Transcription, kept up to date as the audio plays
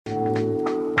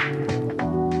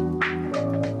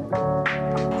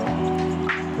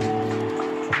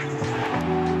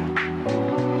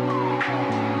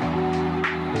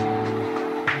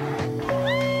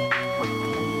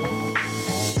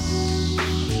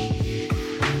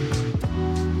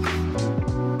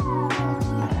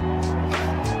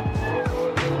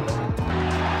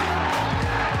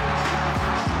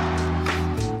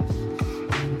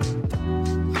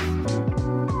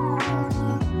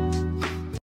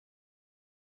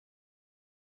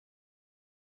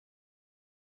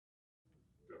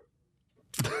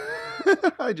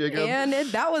Hi, Jacob. And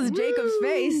that was Jacob's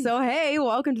face. So, hey,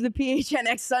 welcome to the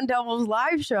PHNX Sun Devils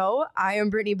live show. I am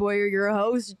Brittany Boyer, your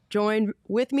host. Joined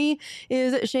with me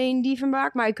is Shane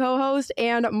Diefenbach, my co-host,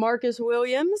 and Marcus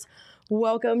Williams.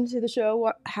 Welcome to the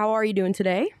show. How are you doing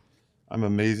today? I'm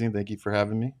amazing. Thank you for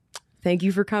having me. Thank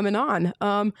you for coming on.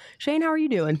 Shane, how are you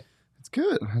doing? It's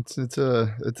good. It's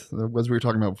as we were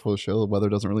talking about before the show, the weather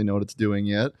doesn't really know what it's doing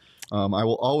yet. I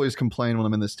will always complain when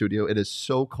I'm in the studio. It is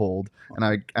so cold,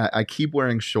 and I keep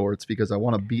wearing shorts because I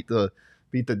want to beat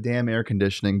the damn air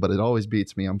conditioning, but it always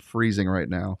beats me. I'm freezing right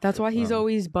now. That's why he's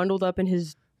always bundled up in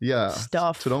his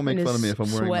stuff. So don't make fun of me if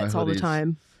I'm wearing my sweats hoodies all the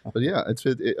time. But yeah,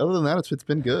 other than that, it's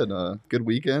been good. Good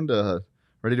weekend.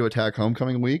 Ready to attack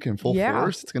homecoming week in full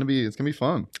force. It's gonna be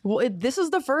fun. Well, this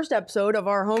is the first episode of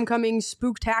our homecoming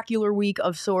spooktacular week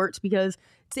of sorts because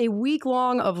it's a week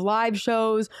long of live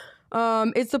shows.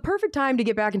 It's the perfect time to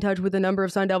get back in touch with a number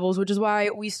of Sun Devils, which is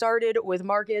why we started with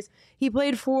Marcus. He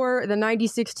played for the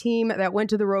 96 team that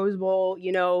went to the Rose Bowl,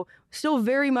 still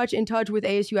very much in touch with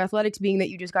ASU athletics, being that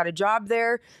you just got a job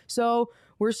there. So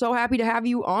we're so happy to have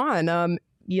you on.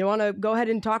 You want to go ahead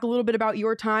and talk a little bit about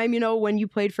your time, when you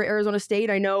played for Arizona State?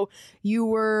 I know you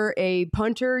were a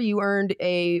punter. You earned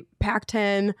a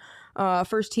Pac-10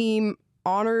 first team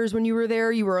honors when you were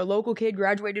there. You were a local kid,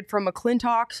 graduated from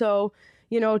McClintock. So,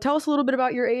 tell us a little bit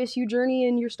about your ASU journey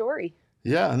and your story.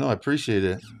 Yeah, no, I appreciate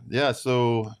it. Yeah,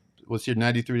 so was here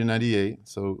 93 to 98.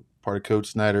 So part of Coach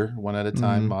Snyder, one at a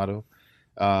time motto.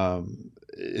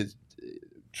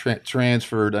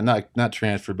 Transferred, not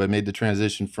transferred, but made the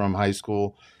transition from high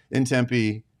school in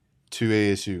Tempe to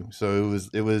ASU. So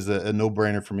it was a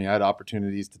no-brainer for me. I had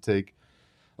opportunities to take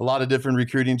a lot of different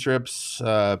recruiting trips,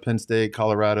 Penn State,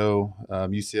 Colorado,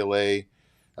 UCLA.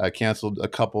 I canceled a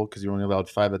couple because you were only allowed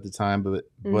 5 at the time, but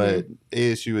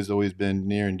ASU has always been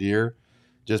near and dear.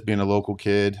 Just being a local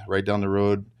kid right down the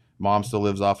road. Mom still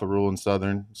lives off of Rural and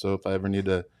Southern, so if I ever need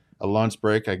a lunch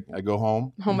break, I go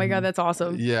home. Oh my God, that's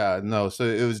awesome. Yeah, no, so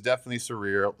it was definitely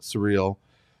surreal.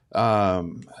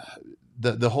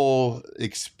 The whole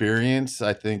experience,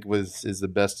 I think, is the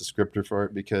best descriptor for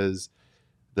it because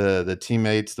the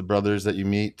teammates, the brothers that you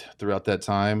meet throughout that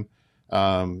time,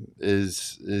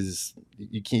 is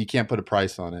you can't put a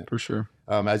price on it. For sure.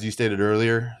 As you stated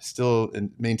earlier, still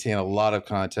maintain a lot of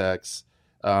contacts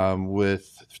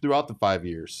with throughout the 5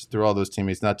 years, through all those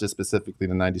teammates, not just specifically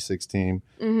the 96 team.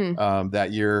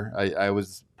 That year, I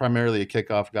was primarily a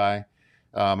kickoff guy.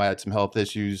 I had some health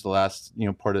issues the last,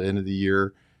 part of the end of the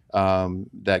year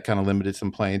that kind of limited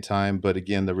some playing time. But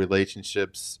again, the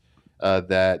relationships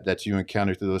that you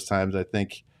encounter through those times, I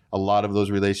think a lot of those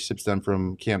relationships stem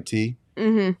from Camp T.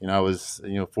 I was,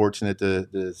 fortunate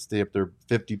to stay up there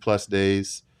 50 plus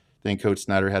days. I think Coach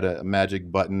Snyder had a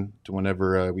magic button to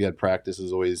whenever we had practice. It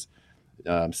was always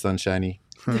sunshiny,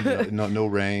 no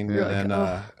rain. And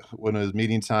then when it was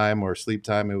meeting time or sleep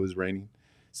time, it was raining.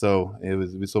 So it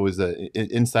was always an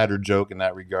insider joke in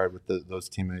that regard with those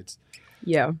teammates.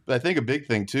 Yeah. But I think a big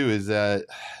thing, too, is that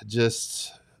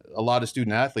just a lot of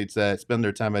student athletes that spend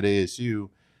their time at ASU,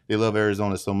 they love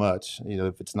Arizona so much.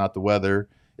 If it's not the weather,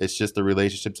 it's just the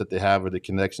relationships that they have or the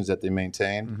connections that they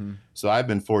maintain. So I've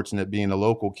been fortunate being a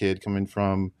local kid coming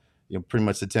from, pretty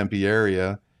much the Tempe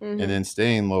area and then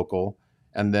staying local.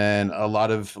 And then a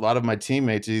lot of my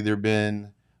teammates either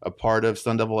been a part of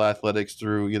Sun Devil athletics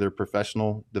through either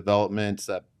professional developments,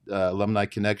 that alumni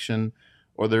connection,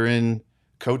 or they're in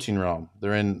coaching realm.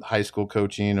 They're in high school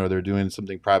coaching or they're doing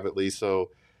something privately. So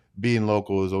being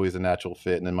local is always a natural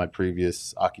fit. And then my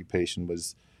previous occupation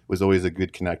was always a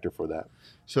good connector for that.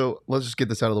 So let's just get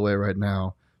this out of the way right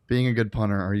now. Being a good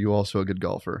punter, are you also a good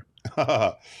golfer?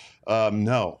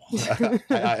 No.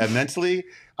 I mentally,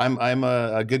 I'm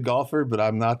a good golfer, but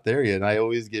I'm not there yet. And I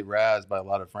always get razzed by a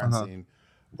lot of friends saying,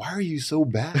 why are you so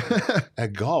bad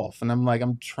at golf? And I'm like,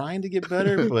 I'm trying to get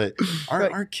better, but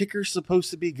aren't kickers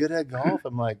supposed to be good at golf?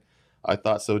 I'm like, I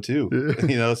thought so too.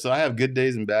 So I have good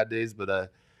days and bad days,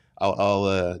 but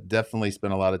I'll definitely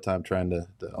spend a lot of time trying to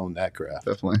own that craft.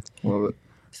 Definitely. Love it.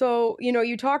 So,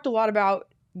 you talked a lot about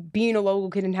being a local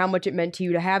kid and how much it meant to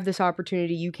you to have this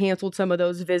opportunity. You canceled some of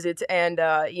those visits and,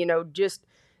 just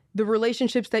the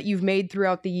relationships that you've made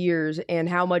throughout the years and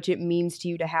how much it means to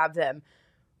you to have them.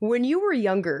 When you were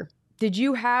younger, did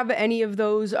you have any of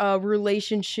those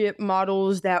relationship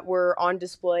models that were on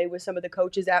display with some of the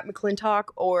coaches at McClintock?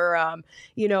 Or,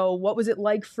 what was it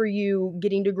like for you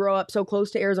getting to grow up so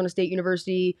close to Arizona State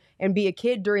University and be a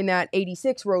kid during that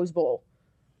 86 Rose Bowl?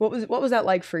 What was that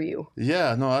like for you?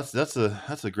 Yeah, no, that's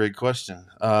a great question.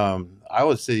 I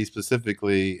would say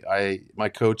specifically, my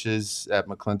coaches at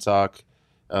McClintock,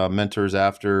 mentors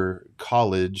after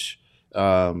college,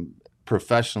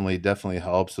 professionally definitely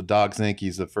helped. So Doc Zinke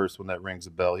is the first one that rings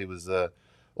a bell. He was a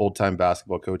old-time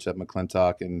basketball coach at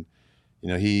McClintock, and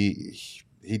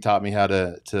he taught me how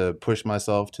to push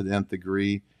myself to the nth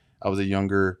degree. I was a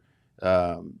younger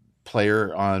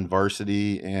player on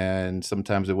varsity, and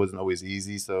sometimes it wasn't always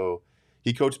easy. So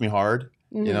he coached me hard.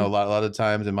 Mm-hmm. A lot of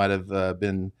times it might have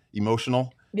been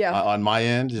emotional on my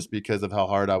end just because of how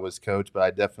hard I was coached, but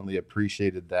I definitely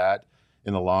appreciated that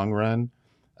in the long run.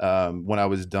 When I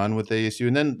was done with ASU,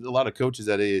 and then a lot of coaches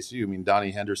at ASU, I mean, Donnie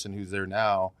Henderson, who's there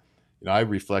now, I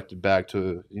reflected back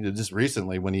to, just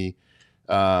recently when he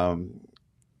got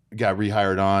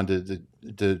rehired on to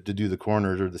do the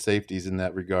corners or the safeties in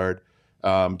that regard.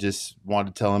 Just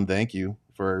wanted to tell him thank you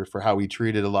for how he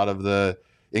treated a lot of the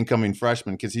incoming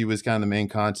freshmen, because he was kind of the main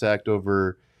contact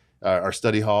over our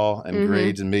study hall and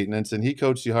grades and maintenance, and he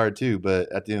coached you hard too.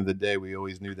 But at the end of the day, we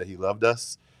always knew that he loved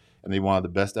us and he wanted the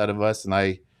best out of us. And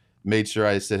I made sure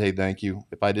I said, hey, thank you.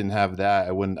 If I didn't have that,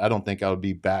 I don't think I would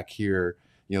be back here,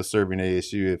 serving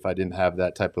ASU if I didn't have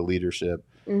that type of leadership.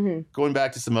 Mm-hmm. Going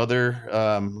back to some other,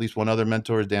 at least one other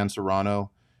mentor is Dan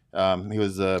Serrano. He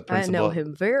was a principal. I know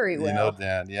him very well. You know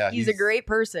Dan, yeah. He's a great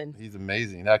person. He's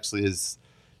amazing. Actually, his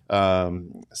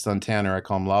son Tanner, I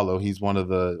call him Lalo. He's one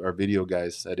of our video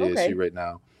guys at ASU right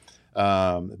now.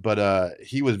 But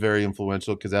he was very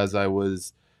influential because as I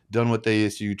was done with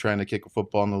ASU, trying to kick a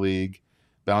football in the league,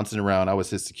 bouncing around, I was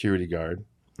his security guard,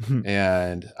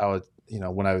 and I was,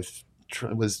 when I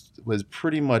was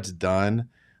pretty much done,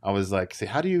 I was like, say,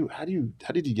 how did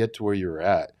you get to where you were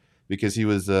at? Because he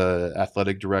was a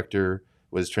athletic director,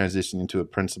 was transitioning to a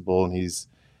principal, and he's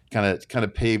kind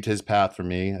of paved his path for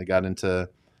me. I got into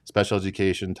special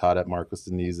education, taught at Marcos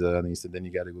de Niza, and he said, then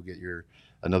you got to go get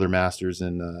another master's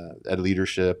in at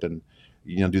leadership and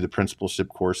do the principalship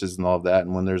courses and all of that.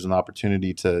 And when there's an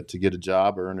opportunity to get a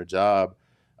job or earn a job,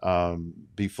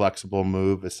 be flexible,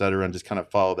 move, et cetera, and just kind of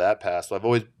follow that path. So I've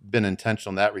always been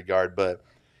intentional in that regard, but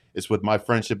it's with my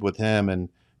friendship with him and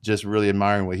just really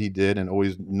admiring what he did and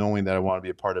always knowing that I want to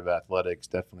be a part of athletics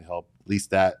definitely helped at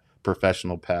least that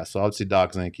professional path. So I would say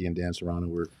Doc Zinke and Dan Serrano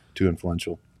were too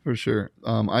influential. For sure.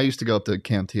 I used to go up to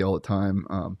Camp T all the time,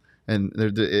 and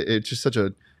it's just such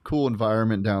a cool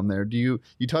environment down there. You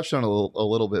touched on it a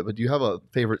little bit, but do you have a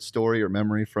favorite story or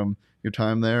memory from your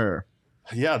time there? Or?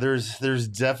 Yeah, there's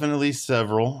definitely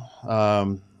several.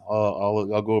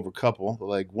 I'll go over a couple.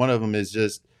 Like one of them is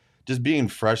just being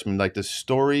freshmen, like the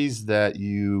stories that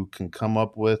you can come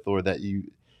up with or that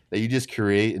you just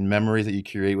create and memories that you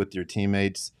create with your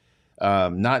teammates.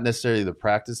 Not necessarily the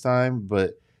practice time,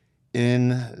 but in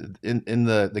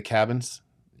the cabins.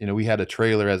 We had a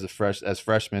trailer as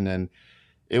freshmen, and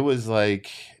it was like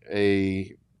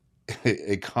a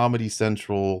Comedy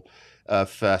Central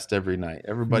fest every night.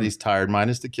 Everybody's tired,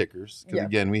 minus the kickers. Because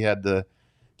again, we had the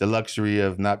luxury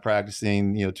of not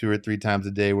practicing, 2 or 3 times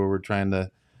a day where we're trying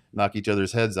to knock each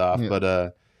other's heads off. Yeah.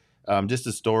 But just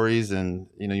the stories, and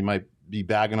you might be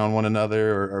bagging on one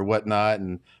another or whatnot.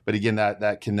 But again,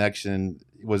 that connection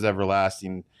was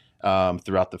everlasting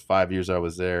throughout the 5 years I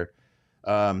was there.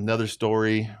 Another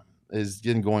story is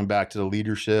going back to the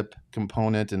leadership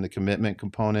component and the commitment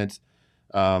component,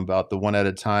 about the one at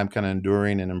a time, kind of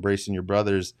enduring and embracing your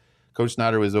brothers. Coach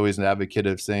Snyder was always an advocate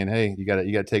of saying, hey, you got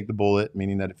to take the bullet,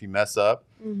 meaning that if you mess up,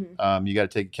 you got to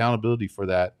take accountability for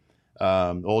that.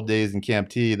 Old days in Camp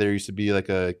T, there used to be like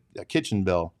a kitchen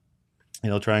bell,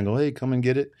 triangle, hey, come and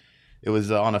get it. It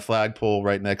was on a flagpole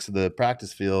right next to the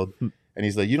practice field. And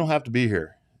he's like, you don't have to be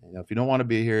here. If you don't want to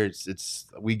be here,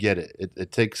 we get it.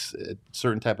 It takes a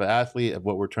certain type of athlete of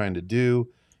what we're trying to do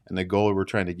and the goal we're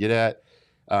trying to get at.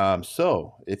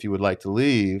 So if you would like to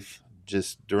leave,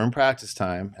 just during practice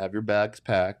time, have your bags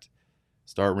packed,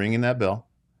 start ringing that bell,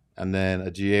 and then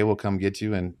a GA will come get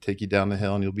you and take you down the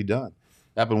hill, and you'll be done.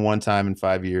 Happened one time in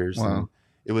 5 years. Wow. And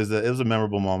it was a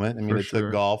memorable moment. I mean, it took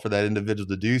golf for that individual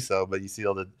to do so, but you see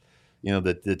all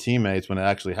the teammates when it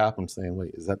actually happened saying,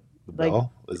 wait, is that the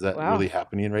bell? Is that really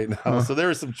happening right now? So there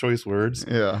were some choice words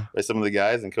by some of the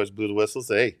guys, and Coach blew the whistle,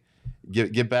 say, hey,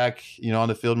 get back, on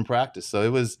the field and practice. So it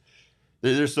was,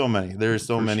 there's so many. There's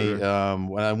so many. Sure.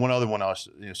 One other one I'll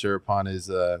share upon is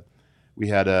we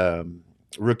had a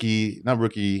not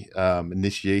rookie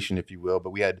initiation, if you will, but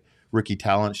we had rookie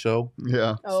talent show.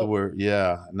 Yeah. So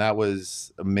and that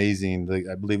was amazing.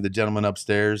 I believe the gentleman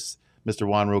upstairs, Mr.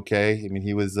 Juan Roque, I mean,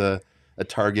 he was a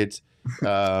target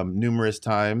numerous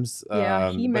times.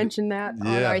 He mentioned that on,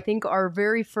 I think, our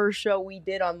very first show we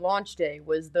did on launch day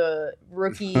was the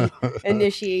rookie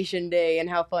initiation day, and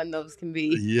how fun those can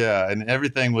be. Yeah, and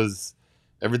everything was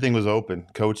open.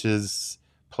 Coaches,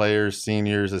 players,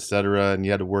 seniors, etc., and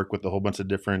you had to work with a whole bunch of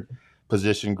different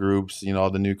position groups,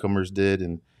 all the newcomers did,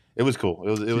 and it was cool.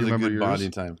 It was a good bonding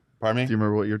time. Pardon me? Do you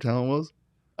remember what your talent was?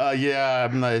 Yeah,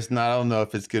 I'm not. It's not. I don't know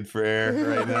if it's good for air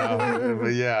right now,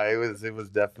 but yeah, it was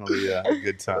definitely a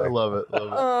good time. I love it.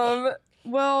 Love it.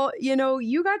 Well,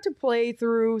 you got to play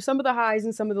through some of the highs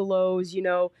and some of the lows.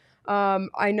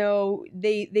 I know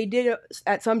they did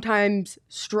at sometimes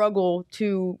struggle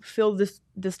to fill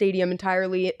the stadium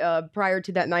entirely prior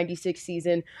to that 96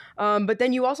 season. But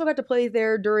then you also got to play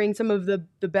there during some of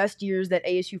the best years that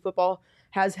ASU football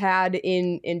has had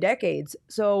in decades.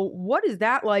 So what is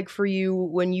that like for you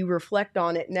when you reflect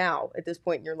on it now at this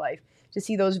point in your life, to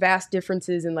see those vast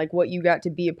differences and like what you got to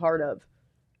be a part of?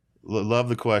 Love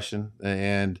the question.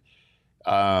 And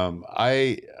I'm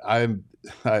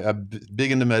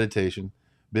big into meditation,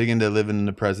 big into living in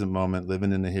the present moment,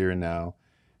 living in the here and now.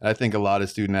 And I think a lot of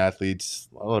student athletes,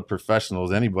 a lot of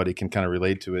professionals, anybody can kind of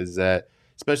relate to is that,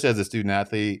 especially as a student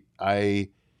athlete,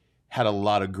 I had a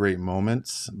lot of great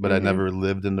moments, but I never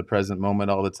lived in the present moment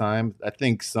all the time. I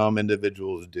think some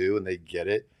individuals do, and they get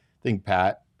it. I think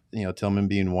Pat, Tillman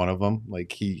being one of them,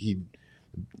 like he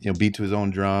beat to his own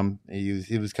drum.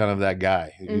 He was kind of that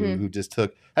guy who just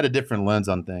had a different lens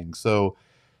on things. So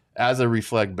as I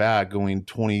reflect back, going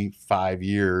 24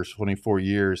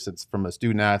 years since from a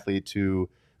student athlete to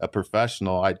a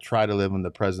professional, I try to live in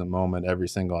the present moment every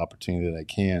single opportunity that I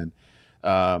can.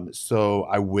 So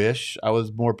I wish I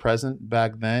was more present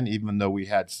back then, even though we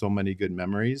had so many good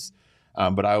memories.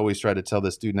 But I always try to tell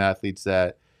the student athletes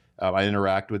that I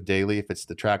interact with daily, if it's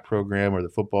the track program or the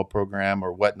football program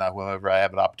or whatnot, whoever I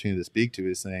have an opportunity to speak to,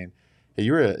 is saying, hey,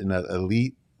 you're an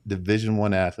elite Division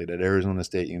I athlete at Arizona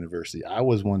State University. I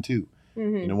was one too.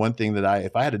 One thing that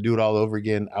if I had to do it all over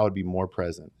again, I would be more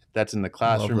present. If that's in the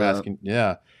classroom, asking,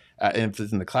 and if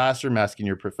it's in the classroom, asking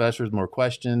your professors more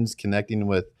questions, connecting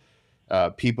with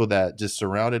people that just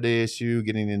surrounded ASU,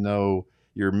 getting to know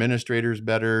your administrators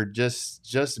better,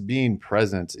 just being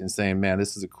present and saying, man,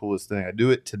 this is the coolest thing. I do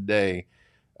it today.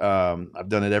 I've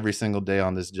done it every single day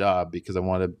on this job because I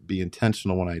want to be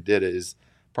intentional when I did it, is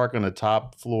park on the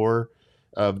top floor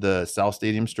of the South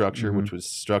Stadium structure, which was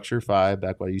Structure 5,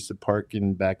 back when I used to park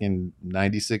back in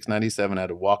 96, 97. I had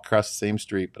to walk across the same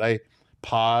street. But I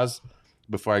pause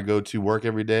before I go to work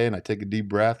every day, and I take a deep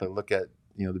breath. I look at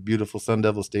the beautiful Sun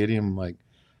Devil Stadium. I'm like,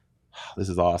 this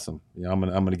is awesome. I'm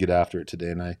gonna get after it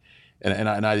today.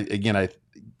 And I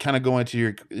kind of go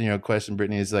into your question,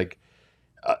 Brittany, is like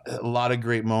a lot of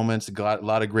great moments, a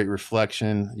lot of great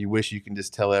reflection. You wish you can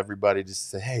just tell everybody, just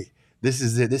say, hey, this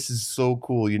is it. This is so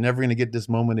cool. You're never gonna get this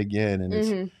moment again.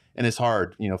 And it's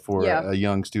hard, for a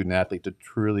young student athlete to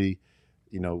truly,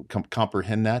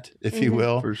 comprehend that, if you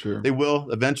will. For sure. They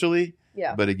will eventually.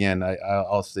 Yeah. But again,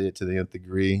 I'll say it to the nth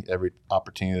degree, every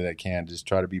opportunity that I can, just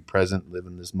try to be present, live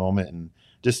in this moment, and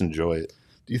just enjoy it.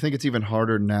 Do you think it's even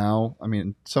harder now? I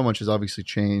mean, so much has obviously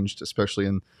changed, especially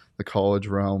in the college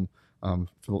realm,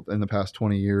 in the past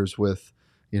 20 years with,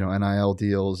 NIL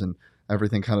deals and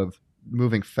everything kind of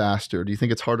moving faster. Do you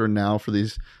think it's harder now for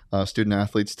these student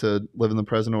athletes to live in the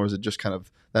present, or is it just kind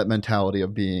of that mentality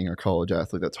of being a college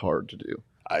athlete that's hard to do?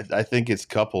 I think it's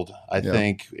coupled. I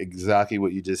think exactly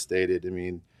what you just stated. I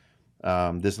mean,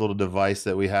 this little device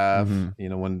that we have,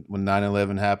 when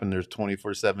 9/11 happened, there's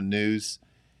 24/7 news.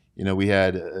 We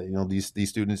had, these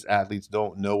students, athletes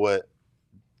do not know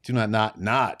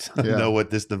what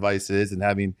this device is, and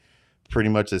having pretty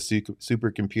much a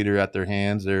supercomputer at their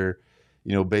hands. They're,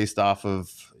 based off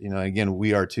of, again,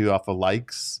 we are too, off of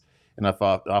likes and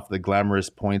off the glamorous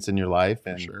points in your life.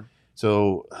 And sure.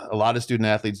 So a lot of student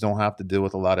athletes don't have to deal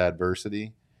with a lot of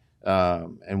adversity.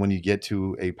 And when you get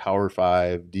to a Power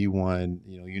 5, D1,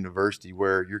 university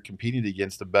where you're competing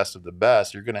against the best of the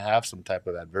best, you're going to have some type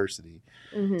of adversity.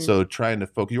 So trying to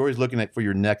focus, you're always looking for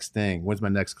your next thing. When's my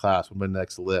next class? When's my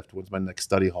next lift? When's my next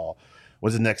study hall?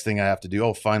 What's the next thing I have to do?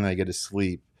 Oh, finally I get to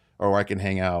sleep, or I can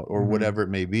hang out, or whatever it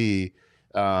may be.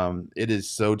 It is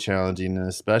so challenging, and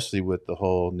especially with the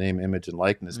whole name, image, and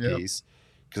likeness piece.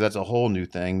 Because that's a whole new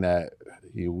thing that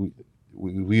we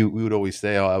would always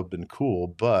say, oh, I've been cool,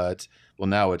 but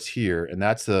now it's here. And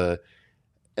that's a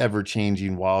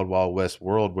ever-changing wild, wild west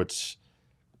world, which,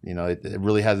 it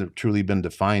really hasn't truly been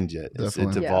defined yet. It's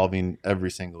evolving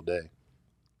every single day.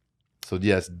 So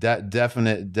yes,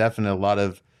 definite a lot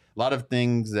of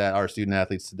things that our student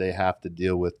athletes today have to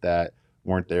deal with that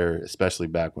weren't there, especially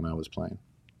back when I was playing.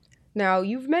 Now,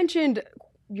 you've mentioned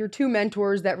your two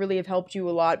mentors that really have helped you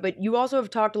a lot, but you also have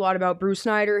talked a lot about Bruce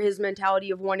Snyder, his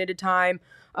mentality of one at a time,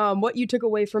 what you took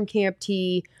away from Camp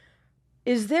T.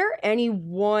 Is there any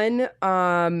one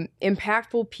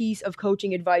impactful piece of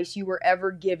coaching advice you were ever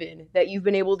given that you've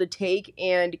been able to take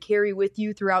and carry with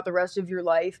you throughout the rest of your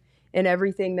life in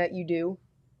everything that you do?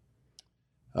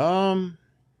 Well,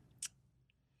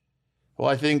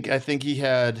 I think he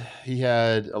had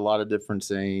a lot of different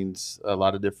sayings, a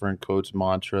lot of different quotes,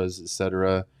 mantras,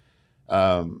 etc.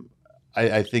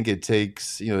 I think it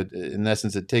takes, in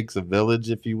essence, it takes a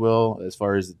village, if you will, as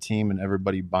far as the team and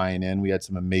everybody buying in. We had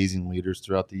some amazing leaders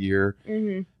throughout the year.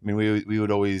 Mm-hmm. I mean, we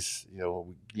would always,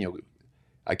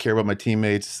 I care about my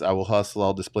teammates. I will hustle.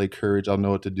 I'll display courage. I'll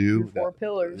know what to do. Your 4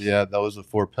 pillars. Yeah, those are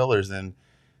 4 pillars, and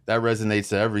that resonates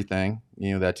to everything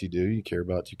that you do. You care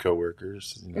about your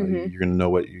coworkers. Mm-hmm. You're going to know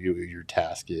what your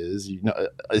task is.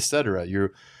 etc.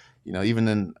 You're, even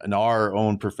in our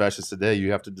own professions today,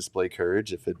 you have to display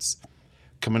courage. If it's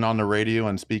coming on the radio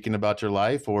and speaking about your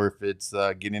life, or if it's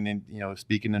getting in,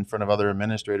 speaking in front of other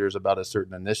administrators about a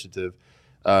certain initiative,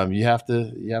 you have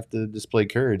to display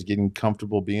courage, getting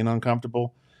comfortable, being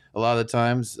uncomfortable. A lot of the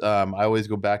times, I always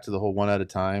go back to the whole one at a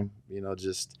time.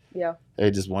 Just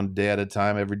one day at a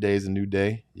time. Every day is a new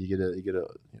day. You gotta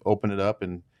open it up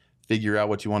and figure out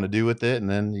what you want to do with it, and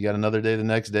then you got another day the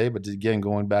next day. But just, again,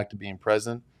 going back to being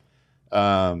present.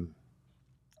 Take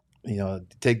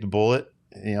the bullet.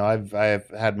 I've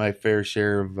had my fair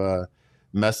share of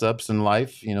mess ups in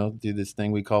life, do this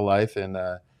thing we call life. And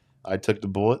I took the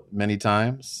bullet many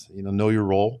times, know your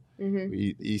role. Mm-hmm.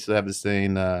 We used to have this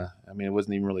saying, it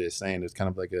wasn't even really a saying. It's kind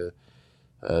of like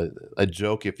a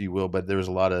joke, if you will, but there was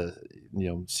a lot of,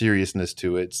 seriousness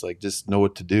to it. It's like, just know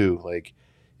what to do. Like,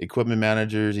 equipment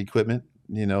managers, equipment,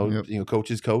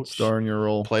 coaches coach. Star in your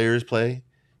role. Players play,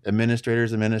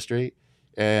 administrators administrate.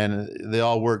 And they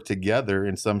all work together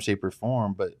in some shape or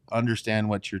form, but understand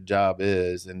what your job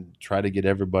is and try to get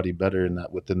everybody better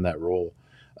within that role.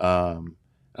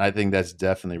 I think that's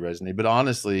definitely resonated. But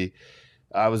honestly,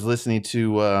 I was listening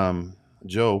to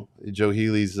Joe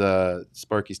Healy's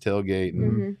Sparky's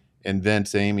Tailgate, and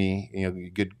Vince Amy, a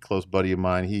good close buddy of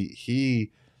mine.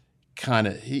 He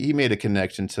made a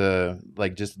connection to,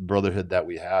 like, just brotherhood that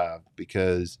we have,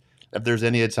 because if there's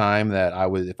any time that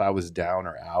if I was down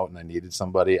or out and I needed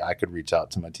somebody, I could reach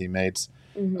out to my teammates,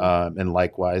 and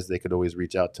likewise they could always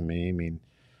reach out to me. I mean,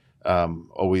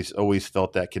 always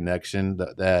felt that connection,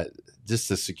 that just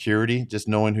the security, just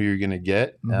knowing who you're going to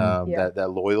get, that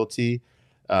loyalty,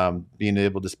 being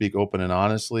able to speak open and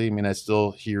honestly. I mean, I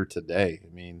still hear today.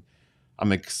 I mean,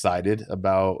 I'm excited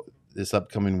about this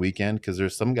upcoming weekend because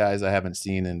there's some guys I haven't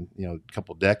seen in a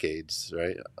couple decades,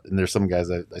 right? And there's some guys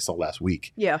I saw last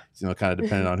week. Yeah. Kind of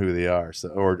depending on who they are. So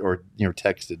or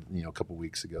texted a couple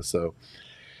weeks ago. So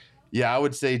yeah, I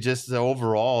would say just the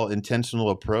overall intentional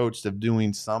approach of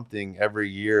doing something every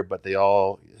year, but they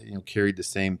all carried the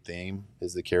same theme,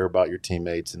 is to care about your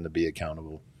teammates and to be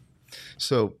accountable.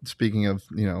 So speaking of,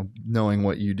 knowing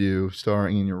what you do,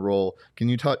 starring in your role, can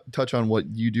you touch on what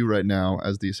you do right now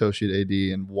as the associate AD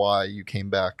and why you came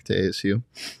back to ASU?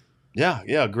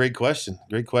 Yeah. Great question.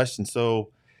 So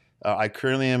I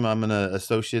currently I'm an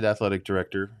associate athletic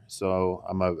director. So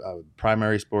I'm a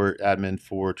primary sport admin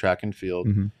for track and field.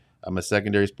 Mm-hmm. I'm a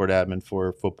secondary sport admin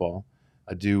for football.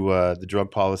 I do the drug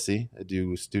policy. I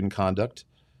do student conduct.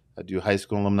 I do high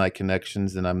school alumni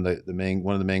connections, and I'm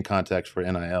one of the main contacts for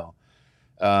NIL.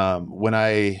 When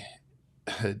I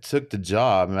took the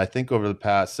job, and I think over the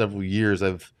past several years,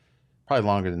 I've probably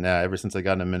longer than that, ever since I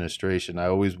got in administration, I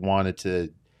always wanted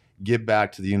to give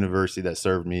back to the university that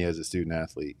served me as a student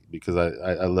athlete, because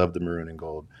I love the maroon and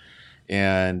gold.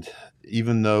 And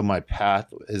even though my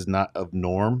path is not of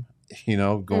norm,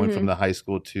 going from the high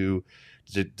school to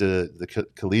the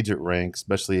collegiate ranks,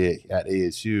 especially at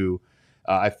ASU,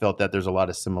 I felt that there's a lot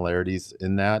of similarities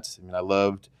in that. I mean, I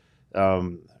loved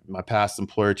my past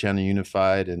employer, Chandler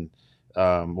Unified, and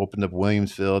opened up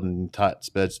Williamsfield and taught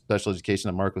special education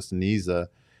at Marcos Niza.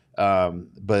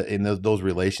 But in those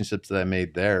relationships that I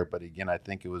made there, but again, I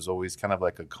think it was always kind of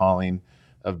like a calling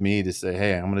of me to say,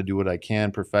 hey, I'm going to do what I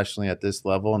can professionally at this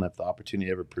level. And if the opportunity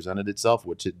ever presented itself,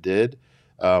 which it did,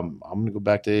 I'm going to go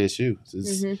back to ASU. So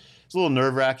it's a little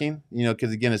nerve wracking,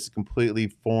 because again, it's a completely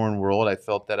foreign world. I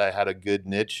felt that I had a good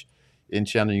niche in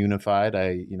Chandler Unified.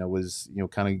 I, was,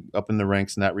 kind of up in the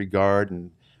ranks in that regard,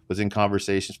 and was in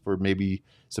conversations for maybe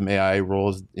some AI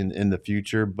roles in the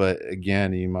future. But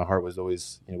again, my heart was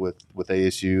always with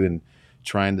ASU and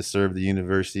trying to serve the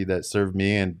university that served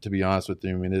me. And to be honest with you,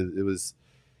 I mean, it was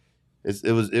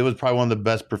probably one of the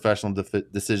best professional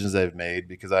decisions I've made,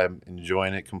 because I'm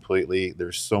enjoying it completely.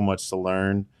 There's so much to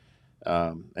learn,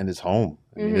 and it's home.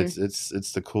 I mean,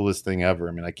 it's the coolest thing ever.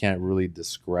 I mean, I can't really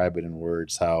describe it in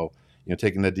words how,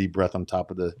 taking that deep breath on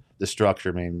top of the structure.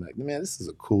 I mean, like, man, this is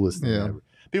the coolest thing ever.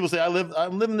 People say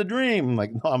I'm living the dream. I'm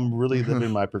like, no, I'm really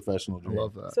living my professional dream. I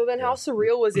love that. So then how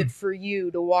surreal was it for you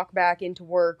to walk back into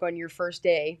work on your first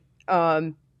day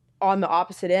on the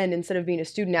opposite end instead of being a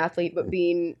student athlete, but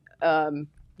being, an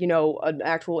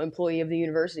actual employee of the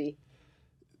university.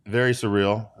 Very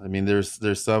surreal. I mean,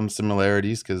 there's some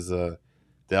similarities because the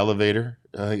elevator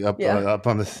up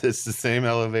on it's the same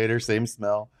elevator, same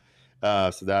smell.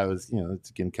 So that was, it's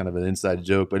again kind of an inside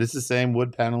joke, but it's the same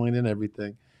wood paneling and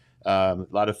everything. A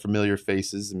lot of familiar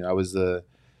faces. I mean, I was a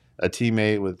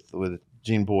teammate with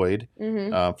Gene Boyd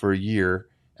for a year,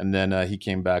 and then he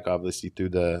came back obviously through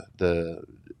the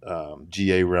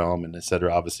GA realm, and et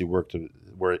cetera. Obviously worked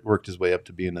his way up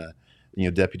to being a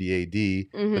deputy AD.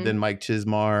 But then Mike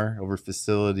Chismar over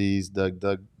facilities, Doug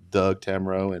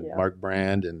Tamro, and Mark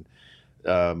Brand, and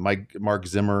Mark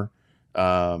Zimmer,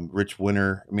 Rich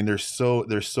Winter. I mean, there's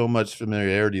so much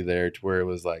familiarity there to where it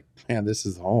was like, man, this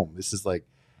is home. This is like,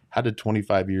 how did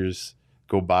 25 years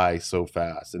go by so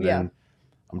fast? And then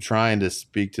I'm trying to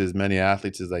speak to as many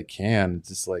athletes as I can,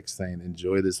 just like saying,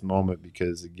 enjoy this moment,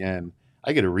 because again,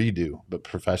 I get a redo, but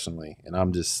professionally, and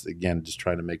I'm just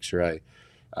trying to make sure I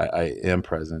am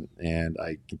present and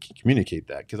I can communicate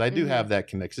that, because I do have that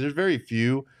connection. There's very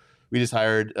few. We just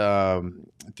hired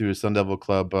through a Sun Devil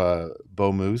Club,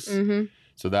 Bo Moose.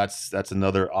 So that's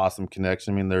another awesome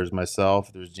connection. I mean, there's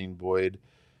myself, there's Gene Boyd,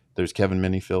 there's Kevin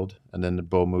Minifield, and then the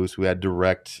Bo Moose, who had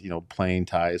direct, playing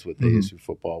ties with ASU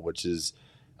football, which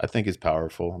I think is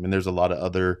powerful. I mean, there's a lot of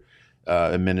other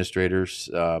administrators,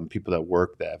 people that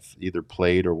work that have either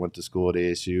played or went to school at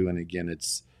ASU. And again,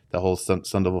 it's the whole Sun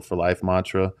Devil for Life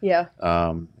mantra. Yeah.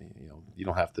 You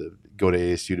don't have to go to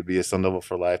ASU to be a Sun Devil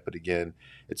for life, but again,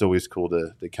 it's always cool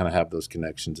to kind of have those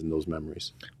connections and those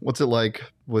memories. What's it like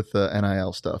with the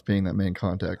NIL stuff, being that main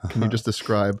contact? Can you just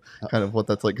describe kind of what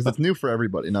that's like? Because it's new for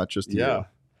everybody, not just you.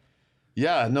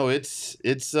 Yeah. No, it's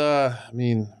I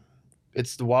mean,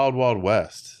 it's the wild, wild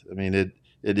west. I mean, it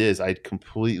is. I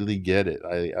completely get it.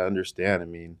 I understand. I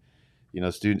mean,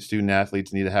 student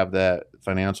athletes need to have that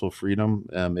financial freedom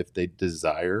if they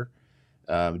desire.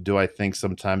 Do I think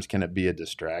sometimes can it be a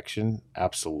distraction?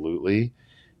 Absolutely.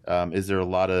 Is there a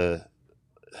lot of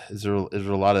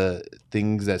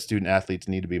things that student athletes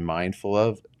need to be mindful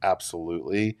of?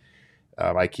 Absolutely.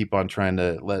 I keep on trying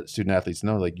to let student athletes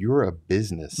know, like, you're a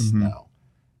business now.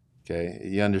 Okay,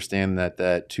 you understand that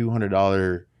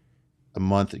 $200 a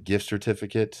month gift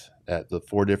certificate at the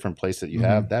 4 different places that you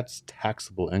have, that's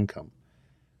taxable income.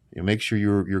 Make sure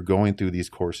you're going through these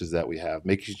courses that we have,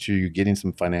 making sure you're getting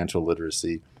some financial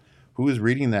literacy. Who is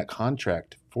reading that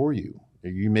contract for you? Are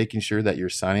you making sure that you're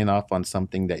signing off on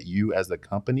something that you as a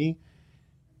company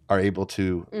are able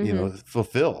to,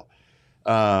 fulfill?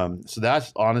 So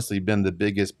that's honestly been the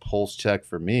biggest pulse check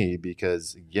for me,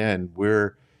 because again,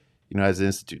 we're, as an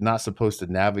institute, not supposed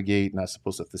to navigate, not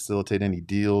supposed to facilitate any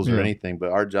deals or anything,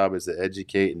 but our job is to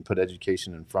educate and put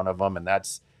education in front of them. And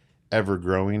that's ever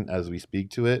growing as we speak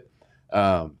to it.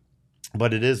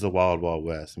 But it is the wild, wild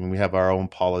west. I mean, we have our own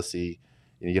policy.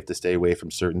 You have to stay away from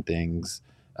certain things.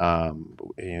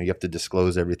 You have to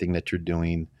disclose everything that you're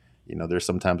doing. There's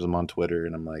sometimes I'm on Twitter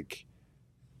and I'm like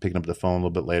picking up the phone a little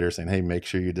bit later saying, hey, make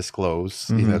sure you disclose,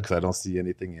 because I don't see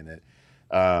anything in it.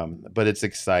 But it's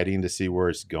exciting to see where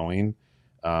it's going.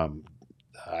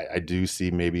 I do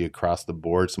see maybe across the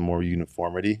board some more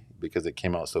uniformity, because it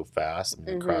came out so fast. I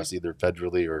mean, across either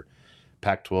federally or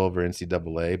Pac-12 or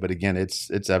NCAA. But again,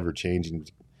 it's ever changing.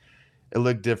 It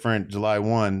looked different July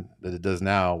 1 than it does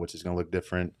now, which is going to look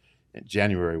different in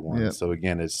January 1. Yeah. So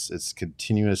again, it's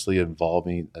continuously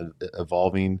evolving.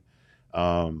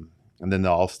 And then the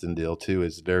Alston deal too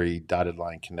is very dotted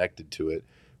line connected to it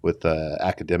with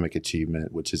academic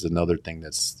achievement, which is another thing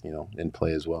that's in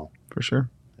play as well. For sure.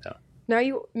 Yeah. Now,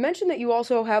 you mentioned that you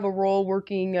also have a role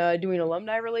working doing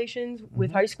alumni relations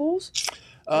with high schools.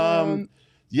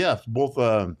 Yeah, both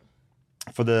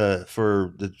for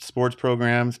the sports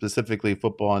program, specifically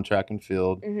football and track and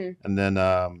field, and then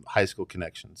high school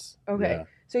connections. Okay. Yeah.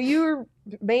 So your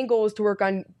main goal is to work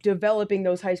on developing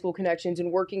those high school connections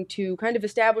and working to kind of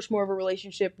establish more of a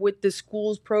relationship with the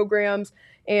school's programs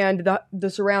and the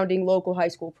surrounding local high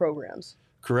school programs.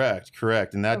 Correct.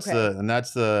 And that's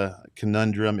the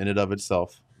conundrum in and of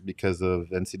itself, because of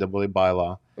NCAA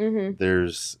bylaw.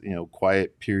 There's,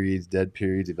 quiet periods, dead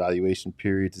periods, evaluation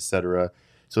periods, etc.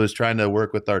 So it's trying to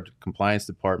work with our compliance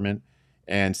department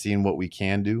and seeing what we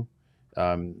can do.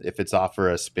 If it's offer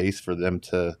a space for them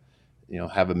to,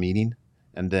 have a meeting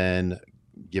and then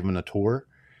give them a tour.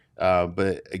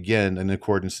 But again, in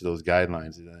accordance to those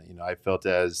guidelines, I felt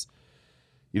as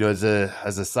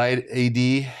a site AD,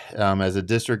 as a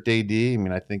district AD, I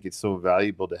mean, I think it's so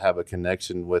valuable to have a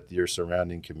connection with your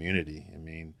surrounding community. I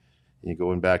mean,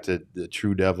 going back to the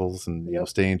True Devils and,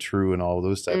 staying true and all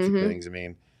those types of things. I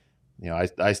mean,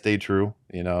 I stay true.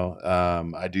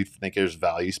 I do think there's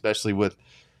value, especially with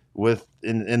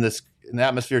in this in the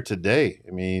atmosphere today.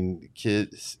 I mean,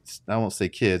 kids, I won't say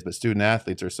kids, but student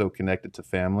athletes are so connected to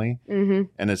family, and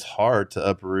it's hard to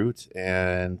uproot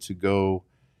and to go,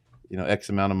 X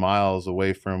amount of miles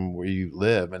away from where you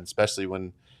live, and especially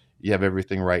when you have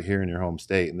everything right here in your home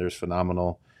state, and there's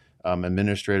phenomenal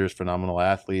administrators, phenomenal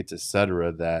athletes, et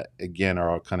cetera, that again are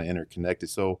all kind of interconnected.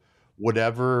 So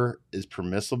whatever is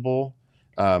permissible,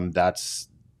 that's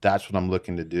what I'm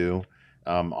looking to do.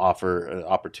 Offer an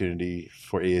opportunity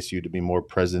for ASU to be more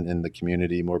present in the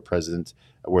community, more present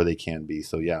where they can be.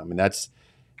 So yeah, I mean, that's,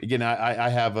 again, I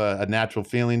have a natural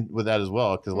feeling with that as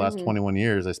well, because the last 21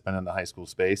 years I spent in the high school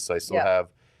space. So I still have,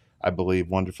 I believe,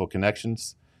 wonderful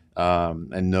connections,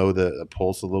 and know the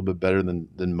pulse a little bit better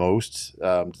than most,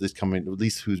 at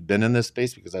least who's been in this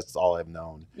space, because that's all I've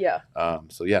known. Yeah.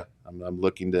 So yeah, I'm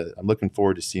looking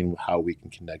forward to seeing how we can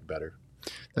connect better.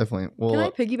 Definitely. Well, can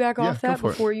I piggyback off that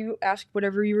before you ask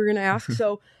whatever you were going to ask?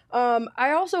 So,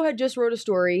 I also had just wrote a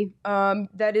story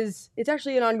it's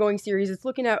actually an ongoing series. It's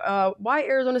looking at why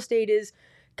Arizona State is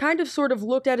kind of sort of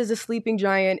looked at as a sleeping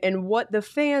giant, and what the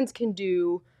fans can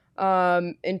do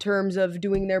in terms of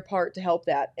doing their part to help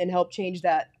that and help change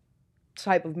that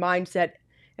type of mindset.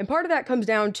 And part of that comes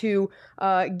down to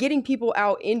getting people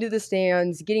out into the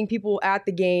stands, getting people at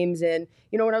the games. And,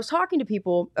 when I was talking to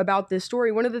people about this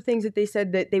story, one of the things that they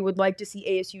said that they would like to see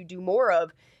ASU do more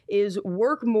of is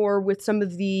work more with some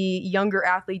of the younger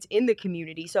athletes in the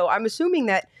community. So I'm assuming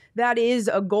that that is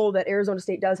a goal that Arizona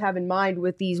State does have in mind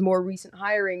with these more recent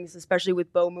hirings, especially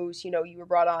with Bo Moose. You were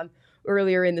brought on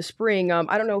earlier in the spring.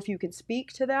 I don't know if you can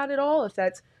speak to that at all, if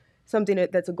that's something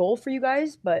that's a goal for you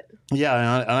guys, but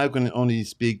yeah, and I can only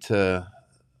speak to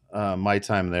my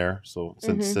time there. So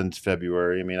since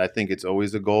February, I mean, I think it's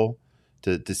always a goal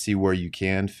to see where you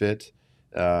can fit,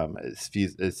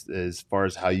 as far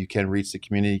as how you can reach the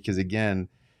community. Because again,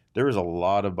 there is a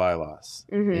lot of bylaws,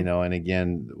 and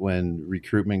again, when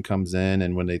recruitment comes in,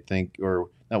 and when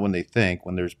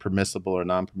there's permissible or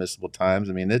non-permissible times,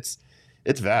 I mean, it's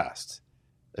vast.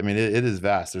 I mean, it is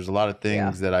vast. There's a lot of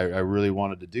things that I really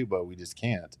wanted to do, but we just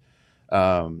can't.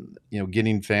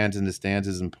 Getting fans in the stands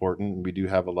is important. We do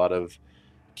have a lot of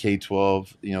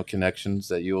K-12, connections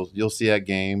that you'll see at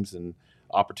games and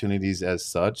opportunities as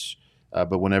such.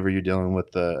 But whenever you're dealing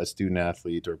with a student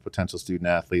athlete or a potential student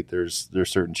athlete, there's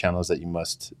certain channels that you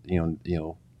must,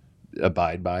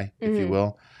 abide by, if you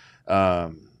will.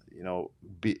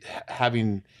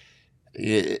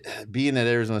 Being at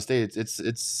Arizona State,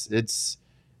 it's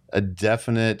a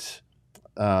definite.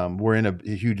 We're in a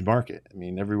huge market. I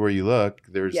mean, everywhere you look,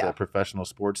 there's a professional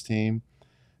sports team.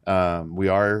 We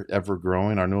are ever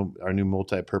growing. Our new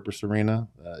multi-purpose arena,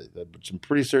 which I'm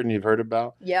pretty certain you've heard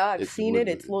about. Yeah, I've seen it.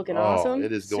 It's looking awesome.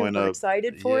 It is going Super up.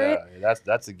 Excited for it.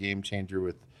 That's a game changer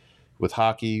with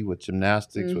hockey, with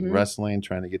gymnastics, with wrestling.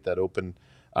 Trying to get that open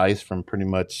ice from pretty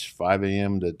much 5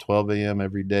 a.m. to 12 a.m.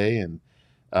 every day, and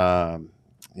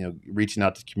reaching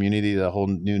out to the community, the whole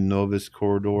new Novus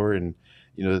corridor, and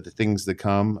the things that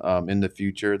come in the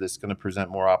future that's going to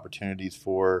present more opportunities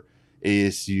for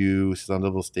ASU, Sun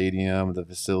Devil Stadium, the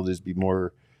facilities be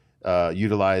more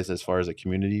utilized as far as a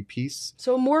community piece.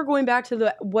 So more going back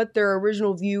to what their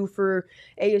original view for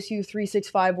ASU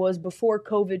 365 was before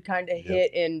COVID kind of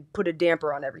hit and put a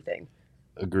damper on everything.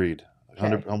 Agreed.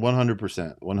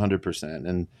 100%.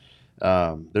 And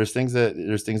there's things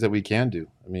that we can do.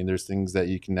 I mean, there's things that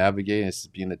you can navigate, and it's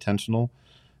being intentional.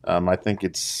 I think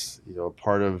it's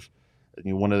part of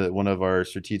one of our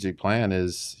strategic plan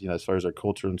is as far as our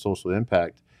culture and social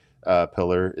impact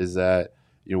pillar is that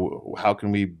how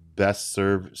can we best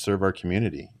serve our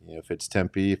community? If it's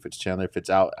Tempe, if it's Chandler, if it's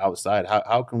outside,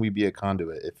 how can we be a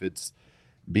conduit? If it's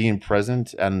being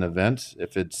present at an event,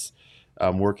 if it's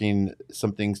working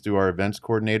some things through our events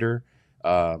coordinator,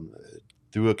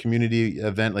 through a community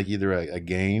event like either a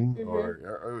game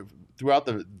or throughout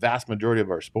the vast majority of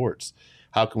our sports.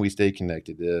 How can we stay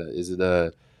connected? Is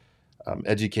it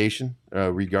education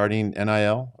regarding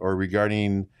NIL or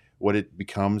regarding what it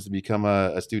becomes to become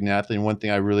a student athlete? And one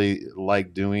thing I really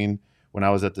like doing when I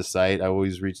was at the site, I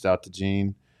always reached out to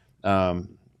Gene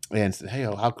and said, hey,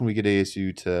 how can we get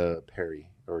ASU to Perry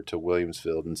or to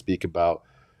Williamsfield and speak about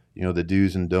the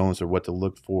do's and don'ts or what to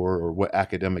look for or what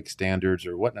academic standards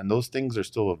or what, and those things are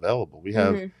still available. We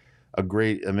have a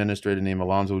great administrator named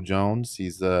Alonzo Jones.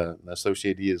 He's an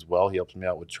associate D as well. He helps me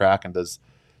out with track and does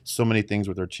so many things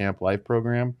with our Champ Life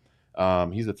program.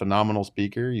 He's a phenomenal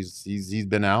speaker. He's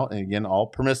been out, and again, all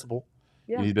permissible.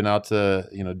 Yeah. He's been out to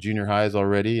junior highs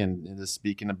already and is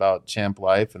speaking about Champ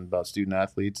Life and about student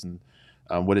athletes and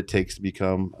what it takes to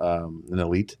become an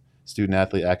elite student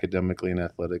athlete academically and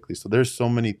athletically. So there's so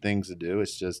many things to do.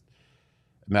 It's just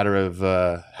a matter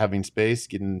of having space,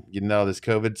 getting out of this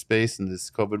COVID space and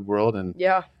this COVID world, and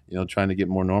trying to get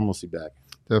more normalcy back.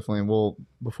 Definitely. Well,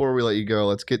 before we let you go,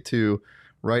 let's get to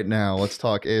right now. Let's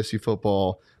talk ASU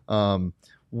football.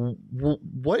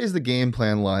 What is the game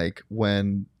plan like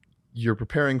when you're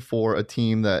preparing for a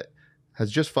team that has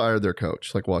just fired their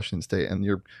coach, like Washington State, and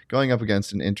you're going up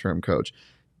against an interim coach?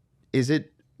 Is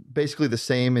it basically the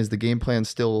same? Is the game plan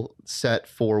still set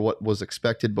for what was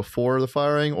expected before the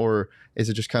firing, or is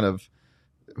it just kind of,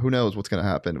 who knows what's going to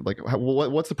happen? Like,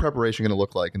 what's the preparation going to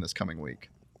look like in this coming week?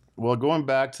 Well, going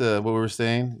back to what we were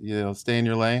saying, stay in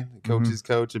your lane. Coaches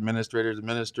coach, administrators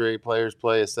administrate, players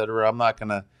play, etc. I'm not going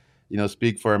to,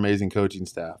 speak for our amazing coaching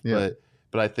staff,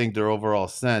 but I think their overall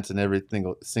sense in every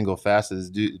single facet is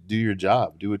do your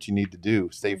job, do what you need to do,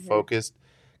 stay focused.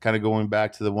 Kind of going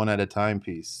back to the one at a time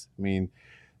piece. I mean,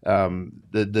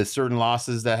 the certain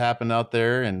losses that happen out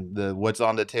there and what's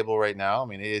on the table right now. I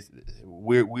mean,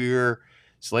 we're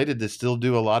slated to still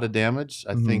do a lot of damage.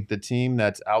 I think the team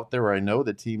that's out there, or I know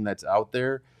the team that's out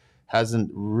there,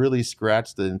 hasn't really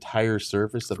scratched the entire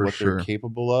surface of what they're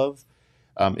capable of.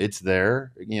 It's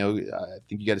there. I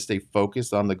think you got to stay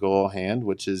focused on the goal at hand,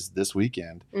 which is this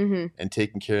weekend, and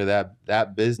taking care of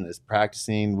that business,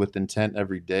 practicing with intent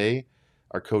every day.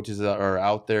 Our coaches are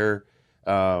out there,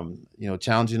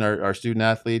 challenging our student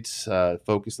athletes,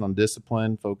 focused on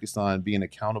discipline, focused on being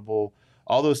accountable,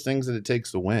 all those things that it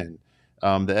takes to win.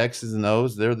 The X's and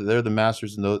O's, they're the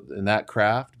masters in that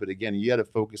craft. But again, you got to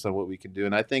focus on what we can do.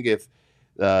 And I think if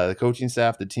the coaching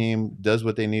staff, the team, does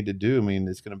what they need to do, I mean,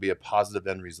 it's going to be a positive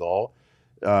end result.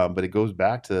 But it goes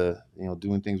back to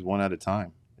doing things one at a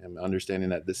time and understanding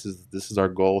that this is our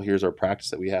goal. Here's our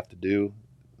practice that we have to do.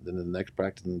 Then the next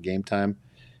practice and game time,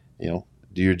 do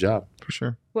your job. For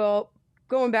sure. Well,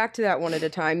 going back to that one at a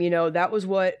time, that was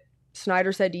what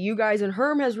Snyder said to you guys, and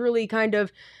Herm has really kind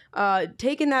of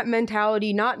taken that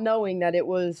mentality, not knowing that it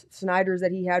was Snyder's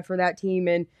that he had for that team,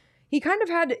 and he kind of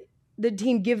had the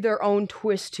team give their own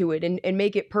twist to it and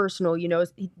make it personal.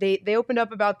 They opened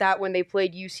up about that when they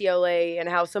played UCLA and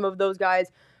how some of those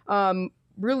guys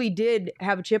really did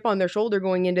have a chip on their shoulder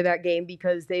going into that game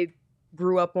because they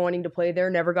grew up wanting to play there,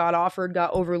 never got offered,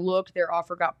 got overlooked, their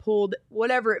offer got pulled,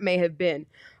 whatever it may have been.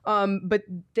 But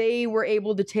they were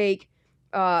able to take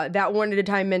that one at a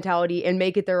time mentality and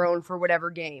make it their own for whatever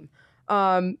game.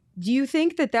 Do you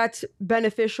think that that's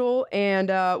beneficial? And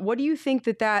what do you think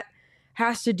that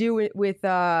has to do with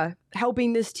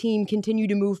helping this team continue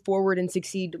to move forward and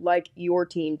succeed like your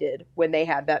team did when they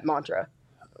had that mantra?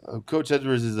 Coach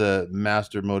Edwards is a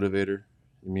master motivator.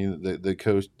 I mean, the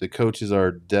coaches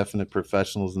are definite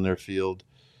professionals in their field.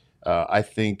 I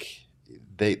think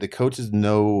the coaches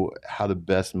know how to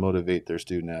best motivate their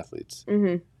student athletes,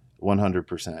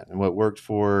 100%. And what worked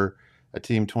for a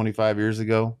team 25 years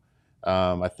ago,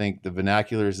 I think the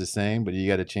vernacular is the same, but you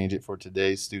got to change it for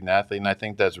today's student athlete. And I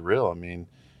think that's real. I mean,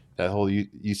 that whole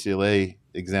UCLA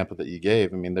example that you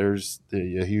gave, I mean, there's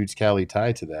a huge Cali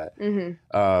tie to that.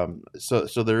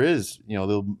 So there is, a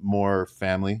little more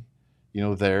family,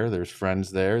 there's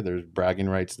friends there, there's bragging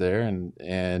rights there.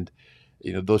 And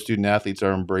those student athletes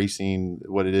are embracing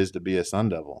what it is to be a Sun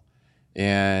Devil.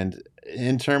 And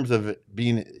in terms of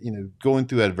being, going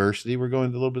through adversity, we're going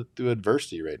a little bit through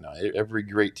adversity right now. Every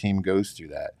great team goes through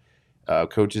that.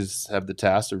 Coaches have the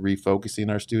task of refocusing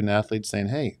our student athletes, saying,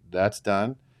 hey, that's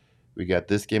done. We got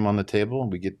this game on the table, and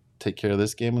we get take care of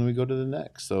this game when we go to the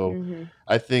next. So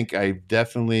I think I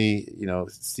definitely,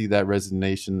 see that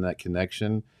resignation, that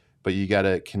connection, but you got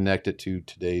to connect it to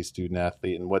today's student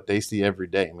athlete and what they see every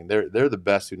day. I mean, they're the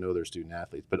best who know their student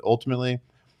athletes, but ultimately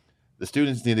the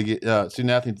students need to get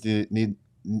student athletes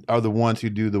are the ones who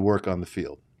do the work on the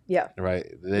field. Yeah. Right.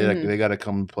 They got to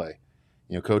come and play.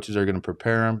 Coaches are going to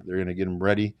prepare them. They're going to get them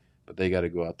ready, but they got to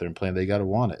go out there and play. And they got to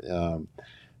want it.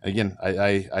 Again,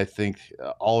 I think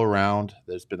all around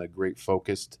there's been a great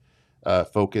focus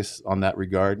on that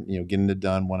regard. Getting it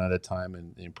done one at a time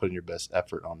and putting your best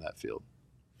effort on that field.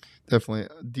 Definitely.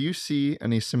 Do you see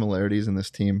any similarities in this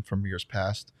team from years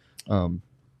past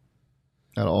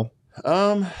at all?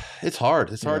 It's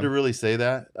hard. It's hard to really say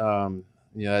that.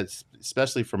 It's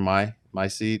especially from my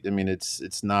seat. I mean,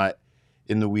 it's not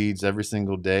in the weeds every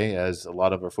single day as a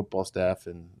lot of our football staff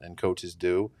and coaches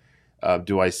do.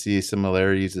 Do I see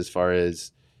similarities as far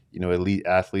as, elite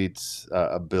athletes'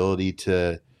 ability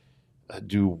to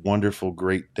do wonderful,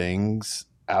 great things?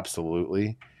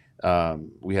 Absolutely.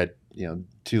 We had,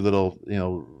 two little,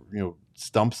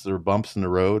 stumps or bumps in the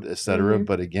road, et cetera.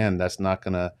 But again, that's not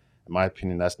going to, in my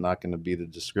opinion, that's not going to be the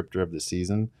descriptor of the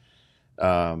season.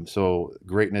 So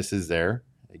greatness is there.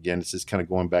 Again, it's just kind of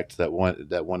going back to that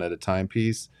one at a time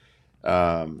piece.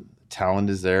 Talent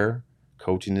is there,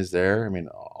 coaching is there. I mean,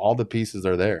 all the pieces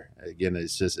are there. Again,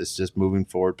 it's just moving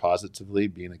forward positively,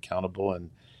 being accountable,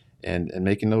 and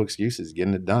making no excuses,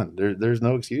 getting it done. There's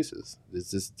no excuses.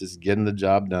 It's just getting the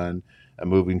job done and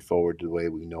moving forward the way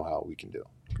we know how we can do.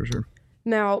 For sure.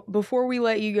 Now, before we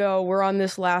let you go, we're on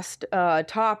this last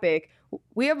topic.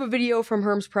 We have a video from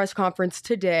Herm's press conference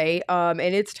today, and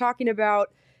it's talking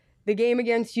about the game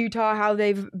against Utah, how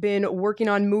they've been working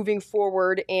on moving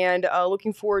forward and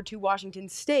looking forward to Washington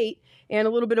State, and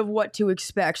a little bit of what to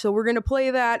expect. So we're going to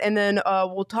play that, and then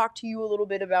we'll talk to you a little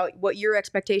bit about what your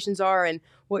expectations are and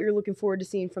what you're looking forward to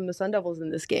seeing from the Sun Devils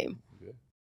in this game.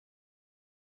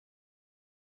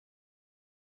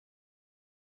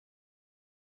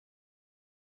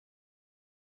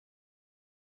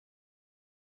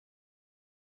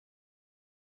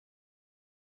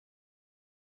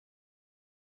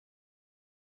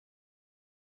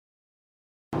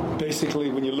 Basically,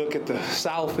 when you look at the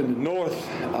South and the North,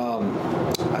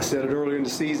 I said it earlier in the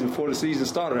season, before the season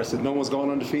started, I said no one's gone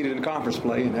undefeated in conference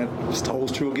play, and that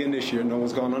holds true again this year. No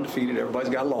one's gone undefeated. Everybody's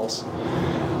got lost.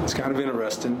 It's kind of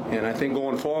interesting, and I think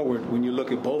going forward, when you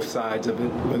look at both sides of it,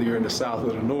 whether you're in the South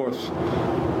or the North,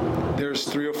 there's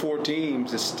 3 or 4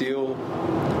 teams that still,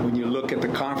 when you look at the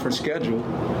conference schedule,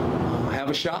 have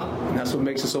a shot, and that's what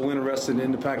makes it so interesting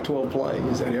in the Pac-12 play,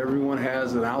 is that everyone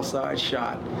has an outside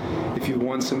shot if you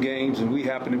won some games, and we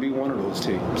happen to be one of those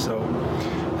teams. So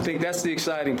I think that's the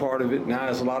exciting part of it. Now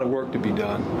there's a lot of work to be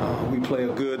done. We play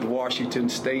a good Washington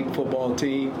State football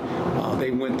team.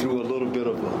 They went through a little bit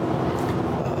of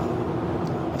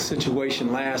a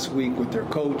situation last week with their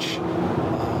coach.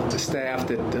 The staff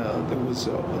that was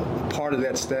a part of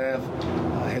that staff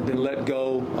had been let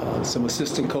go. Some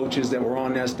assistant coaches that were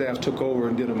on that staff took over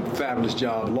and did a fabulous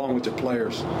job, along with their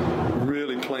players,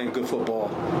 really playing good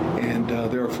football. And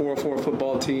they're a 4-4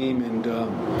 football team, and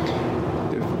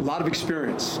a lot of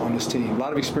experience on this team, a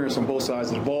lot of experience on both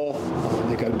sides of the ball.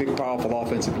 They got a big, powerful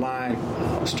offensive line,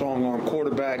 a strong-arm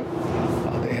quarterback.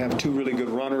 They have 2 really good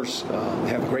runners. They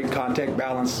have great contact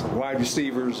balance. Wide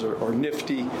receivers are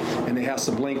nifty, and they have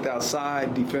some length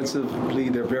outside. Defensively,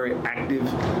 they're very active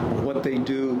in what they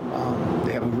do.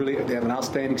 They have an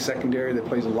outstanding secondary that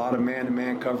plays a lot of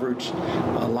man-to-man coverage.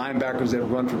 Linebackers that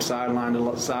run from sideline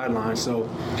to sideline. So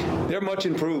they're much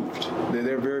improved.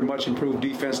 They're very much improved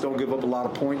defense. Don't give up a lot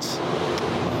of points.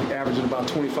 Averaging about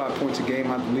 25 points a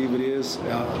game, I believe it is.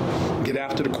 Get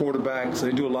after the quarterback. So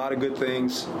they do a lot of good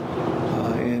things.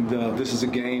 And this is a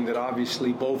game that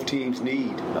obviously both teams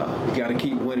need. You got to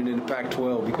keep winning in the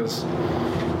Pac-12, because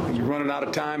when you're running out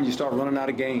of time, you start running out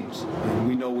of games. And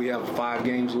we know we have 5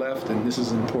 games left, and this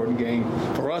is an important game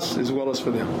for us as well as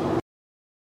for them.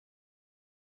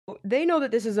 They know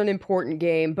that this is an important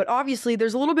game, but obviously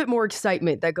there's a little bit more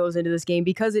excitement that goes into this game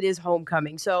because it is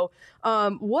homecoming. So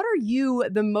what are you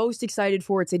the most excited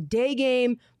for? It's a day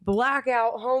game,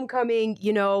 blackout, homecoming.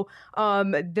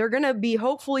 They're going to be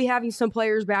hopefully having some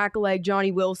players back like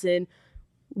Johnny Wilson.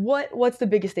 What's the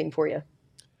biggest thing for you?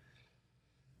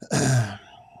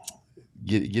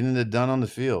 Getting it done on the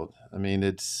field. I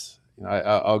mean,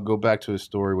 I'll go back to a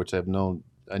story which I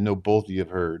know both of you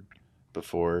have heard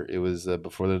before. It was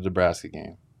before the Nebraska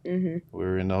game. Mm-hmm. We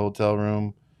were in the hotel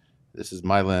room. This is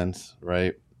my lens,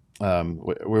 right?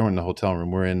 We're in the hotel room.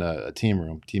 We're in a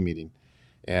team meeting,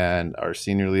 and our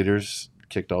senior leaders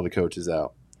kicked all the coaches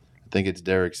out. I think it's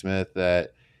Derek Smith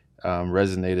that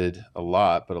resonated a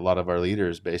lot, but a lot of our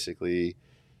leaders basically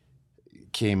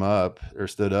came up or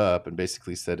stood up and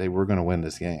basically said, "Hey, we're going to win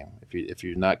this game. If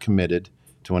you're not committed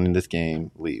to winning this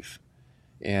game, leave."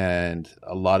 And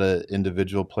a lot of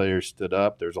individual players stood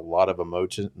up. There's a lot of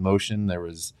emotion. There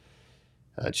was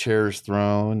chairs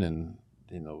thrown and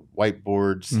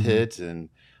whiteboards hit and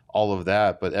all of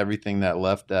that. But everything that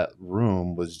left that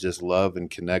room was just love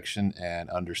and connection and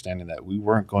understanding that we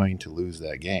weren't going to lose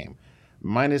that game,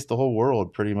 minus the whole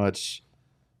world pretty much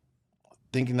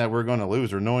thinking that we're going to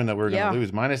lose or knowing that we're going to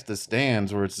lose, minus the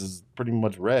stands where it's pretty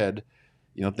much red,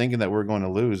 thinking that we're going to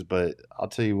lose. But I'll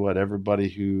tell you what, everybody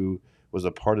who was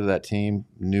a part of that team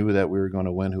knew that we were going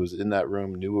to win, who was in that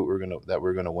room knew that we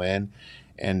were going to win.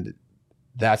 And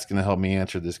that's going to help me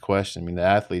answer this question. I mean, the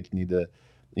athletes need to,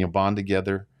 bond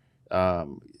together,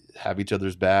 have each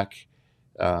other's back,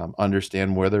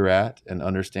 understand where they're at, and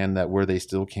understand that where they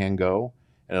still can go.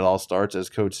 And it all starts, as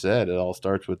Coach said, it all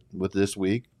starts with this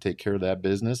week. Take care of that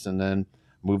business and then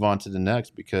move on to the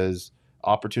next, because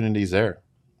opportunity's there.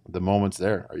 The moment's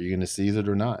there. Are you going to seize it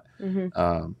or not?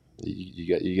 Mm-hmm.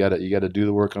 You got to do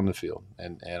the work on the field,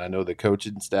 and I know the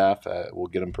coaching staff will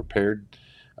get them prepared.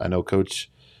 I know Coach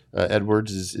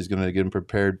Edwards is going to get them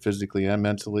prepared physically and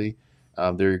mentally.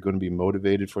 They're going to be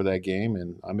motivated for that game,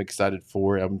 and I'm excited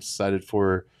for it. I'm excited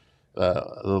for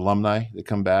the alumni to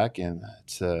come back, and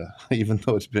even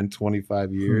though it's been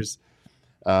 25 years,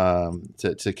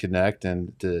 to connect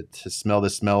and to smell the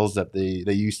smells that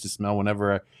they used to smell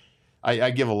whenever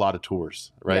I give a lot of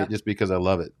tours, right? Yeah. Just because I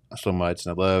love it so much,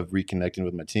 and I love reconnecting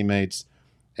with my teammates.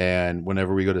 And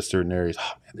whenever we go to certain areas,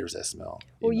 oh man, there's that smell.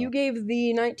 Well, you gave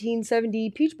the 1970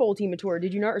 Peach Bowl team a tour,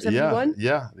 did you not? Or 71?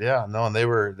 Yeah. No, and they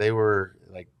were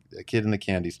like a kid in the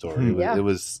candy store. It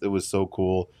was so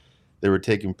cool. They were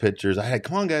taking pictures. I had,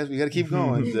 come on guys, we got to keep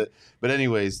going. But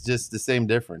anyways, just the same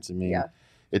difference. I mean,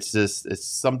 it's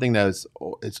something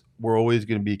we're always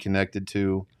going to be connected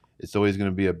to. It's always going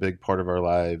to be a big part of our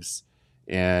lives.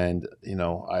 And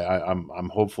I'm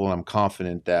hopeful and I'm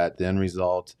confident that the end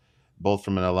result, both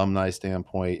from an alumni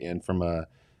standpoint and from a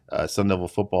Sun Devil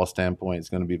football standpoint, is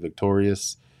going to be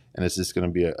victorious, and it's just going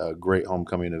to be a great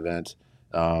homecoming event,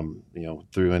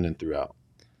 through and throughout.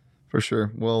 For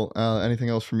sure. Well, anything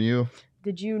else from you?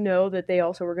 Did you know that they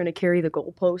also were going to carry the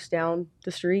goalpost down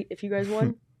the street if you guys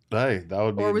won? Hey, that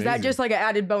would be Or was amazing. that just like an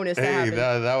added bonus? Hey,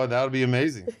 that would be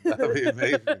amazing. That would be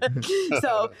amazing.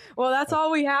 So, well, that's all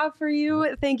we have for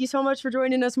you. Thank you so much for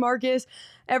joining us, Marcus.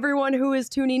 Everyone who is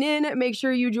tuning in, make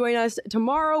sure you join us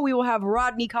tomorrow. We will have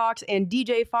Rodney Cox and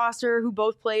DJ Foster, who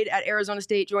both played at Arizona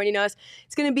State, joining us.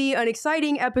 It's going to be an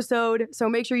exciting episode, so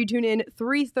make sure you tune in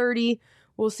 3:30.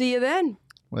 We'll see you then.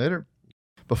 Later.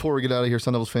 Before we get out of here,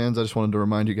 Sun Devils fans, I just wanted to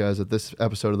remind you guys that this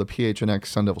episode of the PHNX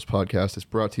Sun Devils podcast is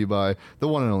brought to you by the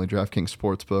one and only DraftKings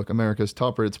Sportsbook, America's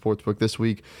top-rated sportsbook. This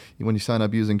week, when you sign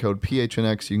up using code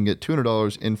PHNX, you can get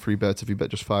 $200 in free bets if you bet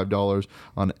just $5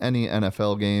 on any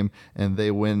NFL game and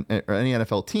they win, or any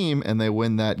NFL team, and they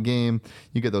win that game.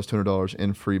 You get those $200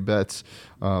 in free bets.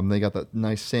 They got that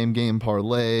nice same-game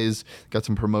parlays, got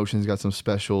some promotions, got some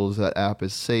specials. That app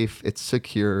is safe, it's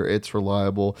secure, it's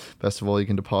reliable. Best of all, you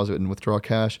can deposit and withdraw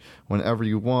cash whenever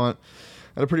you want.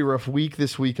 Had a pretty rough week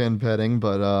this weekend betting,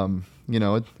 but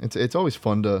it's always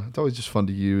fun to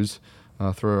use.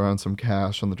 Throw around some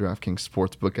cash on the DraftKings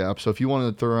Sportsbook app. So if you want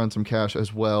to throw around some cash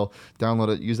as well,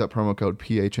 download it, use that promo code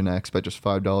PHNX, bet just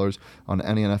 $5 on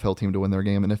any NFL team to win their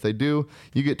game. And if they do,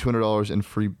 you get $200 in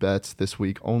free bets this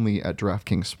week only at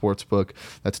DraftKings Sportsbook.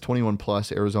 That's 21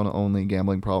 plus, Arizona only.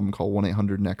 Gambling problem, call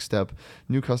 1-800-NEXT-STEP.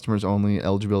 New customers only.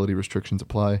 Eligibility restrictions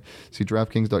apply. See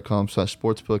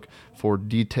DraftKings.com/sportsbook for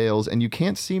details. And you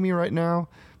can't see me right now,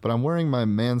 but I'm wearing my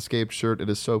Manscaped shirt. It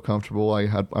is so comfortable. I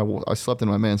slept in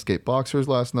my Manscaped boxers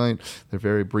last night. They're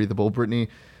very breathable. Brittany,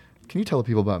 can you tell the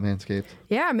people about Manscaped?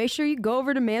 Yeah, make sure you go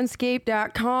over to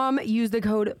manscaped.com, use the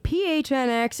code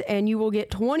PHNX, and you will get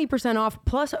 20% off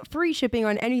plus free shipping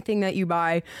on anything that you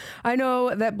buy. I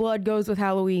know that blood goes with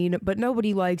Halloween, but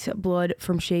nobody likes blood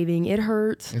from shaving. It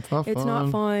hurts. It's not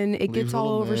fun. It gets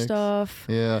all over stuff.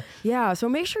 Yeah, so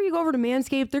make sure you go over to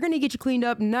Manscaped. They're going to get you cleaned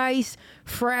up nice,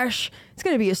 fresh. It's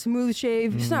going to be a smooth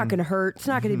shave. It's not going to hurt. It's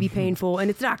not going to be painful, and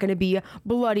it's not going to be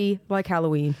bloody like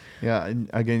Halloween. Yeah, and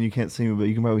again, you can't see me, but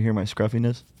you can probably hear my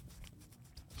scruffiness.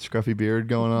 Scruffy beard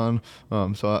going on.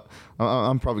 So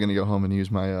I'm probably going to go home and use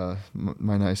my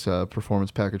my nice Performance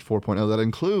Package 4.0. That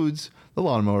includes the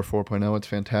Lawnmower 4.0. It's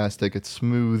fantastic. It's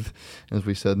smooth. As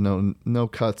we said, no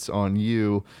cuts on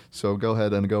you. So go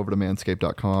ahead and go over to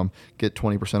manscaped.com. Get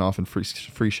 20% off and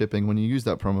free shipping when you use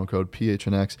that promo code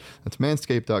PHNX. That's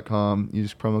manscaped.com.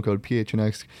 Use promo code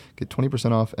PHNX. Get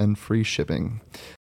 20% off and free shipping.